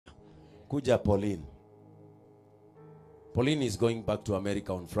Kuja Pauline. Pauline is going back to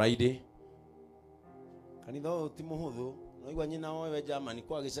America on Friday. Kanitho timuhuthu noigwa nyina wewe Germany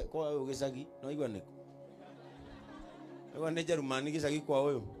kwa gicagi noigwa niku noigwa ne Germany gicagi kwa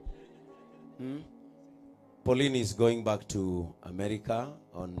uyu. Pauline is going back to America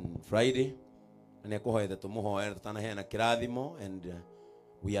on Friday. And ekohoethe tumuhoere tanahena kirathimo and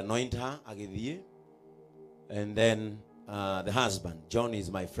we anoint her agithie. And then the husband John is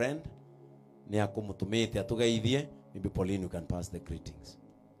my friend. Ni akumutumite atugeithie. Maybe Pauline, you can pass the greetings.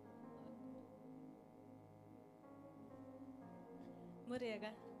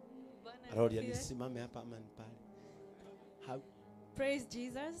 Praise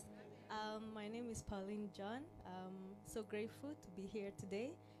Jesus. My name is Pauline John. I'm so grateful to be here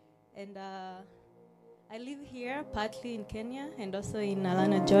today. And I live here partly in Kenya and also in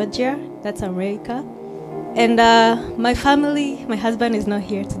Atlanta, Georgia. That's America. And my family, my husband is not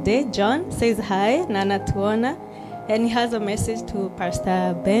here today. John says hi, Nana Tuona. And he has a message to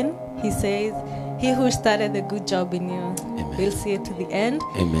Pastor Ben. He says, he who started the good job in you will see it to the end.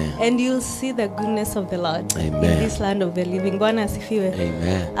 Amen. And you'll see the goodness of the Lord in this land of the living. Bwana asifiwe.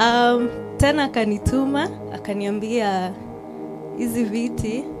 Amen. Tena akanituma, akaniambia hizi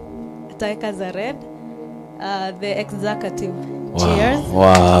viti ataweka za red, the executive chairs.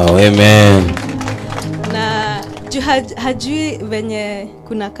 Wow, amen. Na hajui venye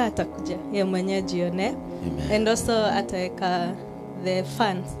kuna kata kuja ya mwenye jione. And also ataweka the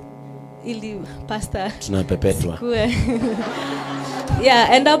fans ili pastor tunapepetwa.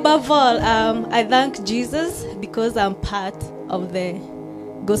 Yeah, and above all, I thank Jesus because I'm part of the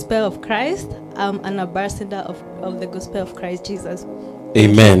gospel of Christ. I'm an ambassador of the gospel of Christ Jesus.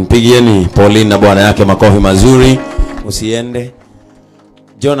 Amen. Pigieni Pauline na bwana yake makofi mazuri. Usiende.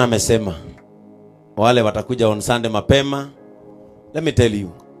 John amesema wale watakuja on Sunday mapema. Let me tell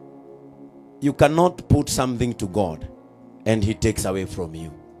you, you cannot put something to God and he takes away from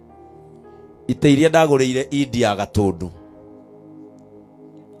you. Iteiria ndagureire India gatundu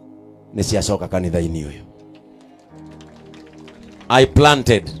ni ciacoka kanitha-ini uyu. I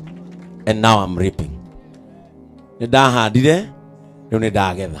planted and now I'm reaping. Ni ndahandire riu ni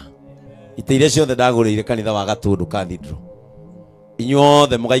ndagetha. Iteiria ciothe ndagureire kanitha wa gatundu cathedral.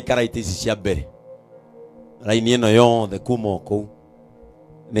 Inyuothe mugaikara ite ici cia mbere. Raini ino yothe kuma kou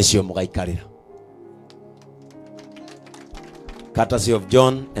nicio mugaikarira. Courtesy of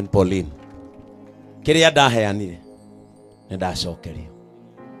John and Pauline. Kiria ndaheanire ni ndacokerio.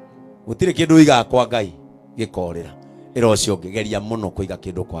 Gutire kindu iga kwa Ngai gikorira. Irocio ngigeria muno kuiga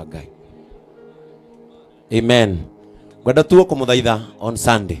kindu kwa Ngai. Amen. Gwenda tuo kumuthaitha on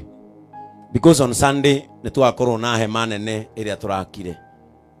Sunday. Because on Sunday nitwakorwo na hema nene iria turakire.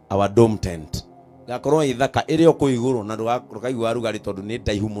 Our dome tent. Gakorwo ithaka iri o kuiguru na ndukaigua rugari tondu ni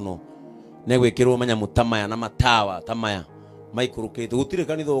ndaihu muno. Negwikirwo manya mutamaya na matawa tamaya. Maikurukite gutire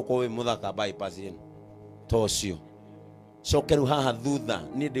kanitha uko we muthaka bypass ino tocio cokeru haha thutha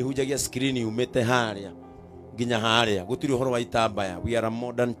ni ndihunjagia screen umite haria nginya haria gutire horo wa itambaya. We are a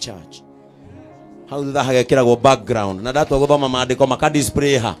modern church. Hau thutha hagekiragwo background na ndatwa guthoma maandiko maka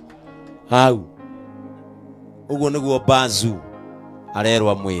display hau uguo niguo bazu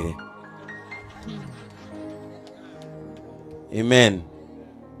arerwa mwire. Amen.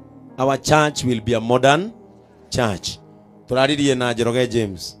 Our church will be a modern church. Turaririe na Njoroge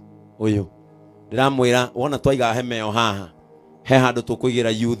James uyu ndiramwira wona twaiga hemeo haha he handu tukuigira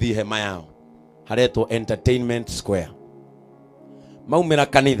youth hema yao haretwo entertainment square maumira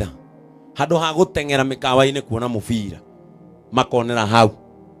kanitha handu ha gutengera mikawa-ini kuona mubira makonera hau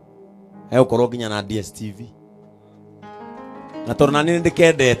he ukorwo nginya na DSTV na tondu nani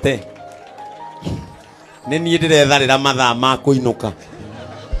ndikendete ni nie ndiretharira mathaa ma kuinuka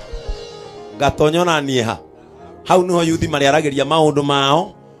gatonyona nieha hau niho youth mari arageria maundu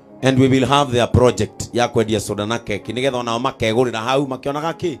mao and we will have their project ya kwendia soda na keki nigetha onao makegurira hau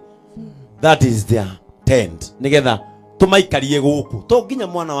makionaga ki that is their tent nigetha tumaikarie guku to nginya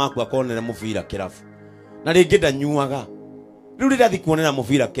mwana waku akonere mubira kirafu na ringi ndanyuaga riu rirathi kuonera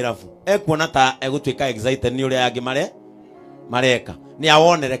mubira kirafu ekuona ta egutwika excited ni uria yangi mareka ni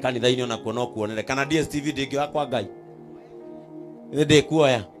awonere kanitha-ini ona kuona kuonere kana DSTV ndingioya kwa Ngai ndi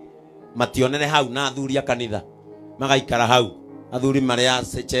kuoya mationere hau na athuria kanitha magaikara hau athuri maria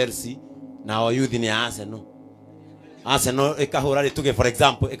Chelsea na o youth ni Arsenal ikahura rituge for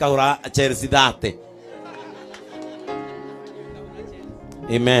example ikahura Chelsea 30.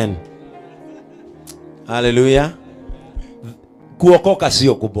 Amen. Hallelujah. Kuokoka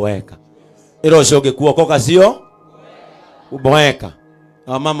sio kuboeka. Irocoge kuokoka sio kuboeka.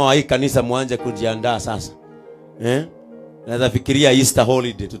 Mama wa hii kanisa muanze kujiandaa sasa. Naweza fikiria Easter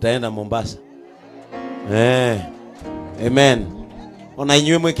holiday tutaenda Mombasa. Amen. Ona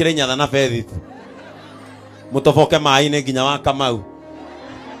inywe mwikire nyatha na fethi. Mutoboke maine nginya wa Kamau.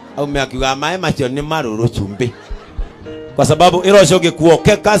 Au meakiuga mae macio ni maruru chumbi. Kwa sababu ilo shoge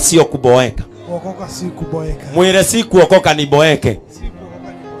kuokeka sio kuboeka. Kuokoka si kuboeka. Mwire si kuokoka ni boeke.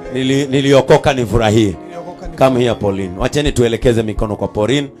 Niliokoka nifurahie. Come here Pauline. Wacheni tuelekeze mikono kwa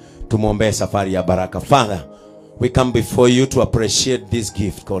Pauline. Tumuombe safari ya baraka. Father, we come before you to appreciate this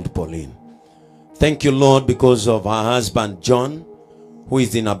gift called Pauline. Thank you, Lord, because of her husband John, who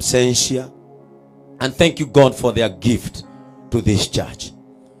is in absentia. And thank you, God, for their gift to this church.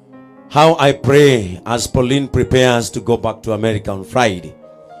 How I pray as Pauline prepares to go back to America on Friday,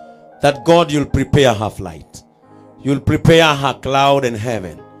 that God, you'll prepare her flight. You'll prepare her cloud in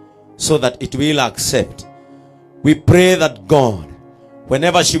heaven so that it will accept. We pray that God,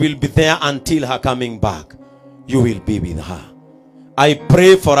 whenever she will be there until her coming back, you will be with her. I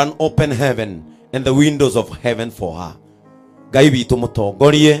pray for an open heaven and the windows of heaven for her. Ngai witu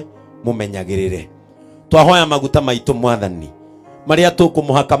mutongorie mumenyagirire. Twahoya maguta maitu mwathani maria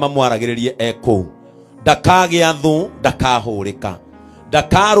tukumuhaka mamwaragiririe eku. Ndakagia thu, ndakahurika,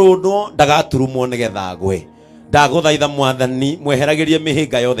 ndakarundwo, ndagaturumwo nigetha gwe. Ndaguthaitha mwathani mweheragirie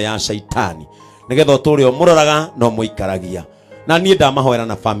mihinga yothe ya shaitani nigetha uturi umuroraga no muikaragia. Na nie ndamahoera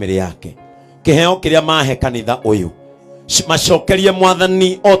na family yake kiheo kiria mahe kanitha uyu macokerie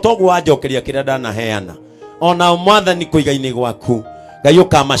mwathani otogu wanjokeria kiria ndanaheana ona mwathani kuiga-ini gwaku Ngai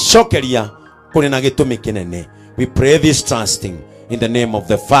ukamacokeria kuri na gitumi kinene. We pray this trusting in the name of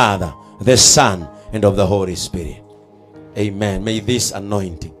the Father, the Son, and of the Holy Spirit. Amen. May this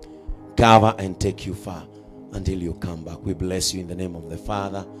anointing cover and take you far until you come back. We bless you in the name of the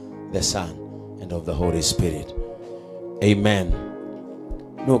Father, the Son, and of the Holy Spirit. Amen.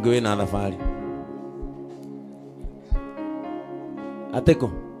 No go in other valley.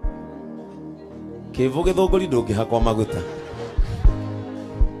 Ateko. Kevoge dogoli dogi hakwa maguta.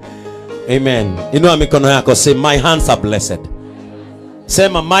 Amen. Inua mikono yako, say my hands are blessed. Say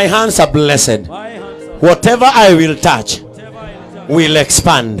my hands are blessed. Whatever I will touch will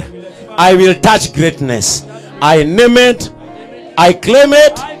expand. I will touch greatness. I name it, I claim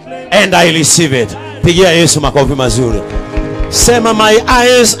it, and I receive it. Pigia Yesu makofi mazuri. Sema my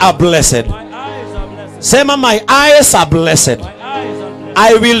eyes are blessed. Sema my eyes are blessed.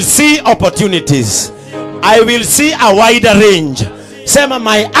 I will see opportunities. I will see a wider range. Sema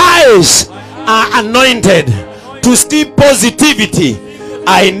my eyes are anointed to see positivity.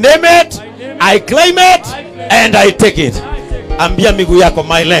 I name it, I claim it, and I take it. Ambia miguu yako,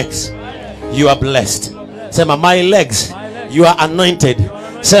 my legs, you are blessed. Sema my legs, you are anointed.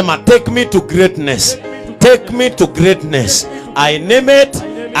 Sema take me to greatness. Take me to greatness. I name it,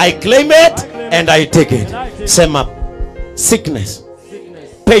 I claim it, and I take it. Sema sickness,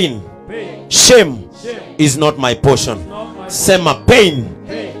 pain, shame is not my portion. Sema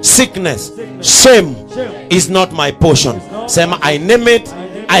pain, sickness, shame is not my portion. Sema I name it,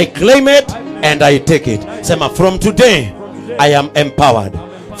 I claim it, and I take it. Sema from today I am empowered.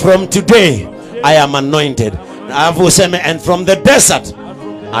 From today I am anointed. And from the desert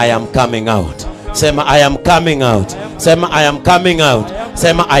I am coming out. Sema I am coming out. Sema I am coming out.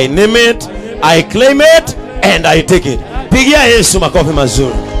 Sema I name it, I claim it, and I take it. Pigia Yesu makofi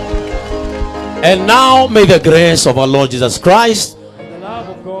mazuri. And now may the grace of our Lord Jesus Christ The love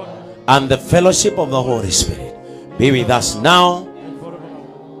of God and the fellowship of the Holy Spirit be with us now.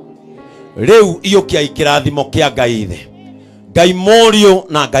 Reu iukia ikirathimo kia Ngai ithe, Ngai morio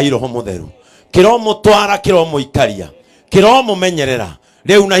na Ngai roho mutheru, kiromo twara kiromo ikaria, kiromo menyerera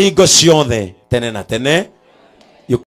reu na hingo ciothe tene na tene.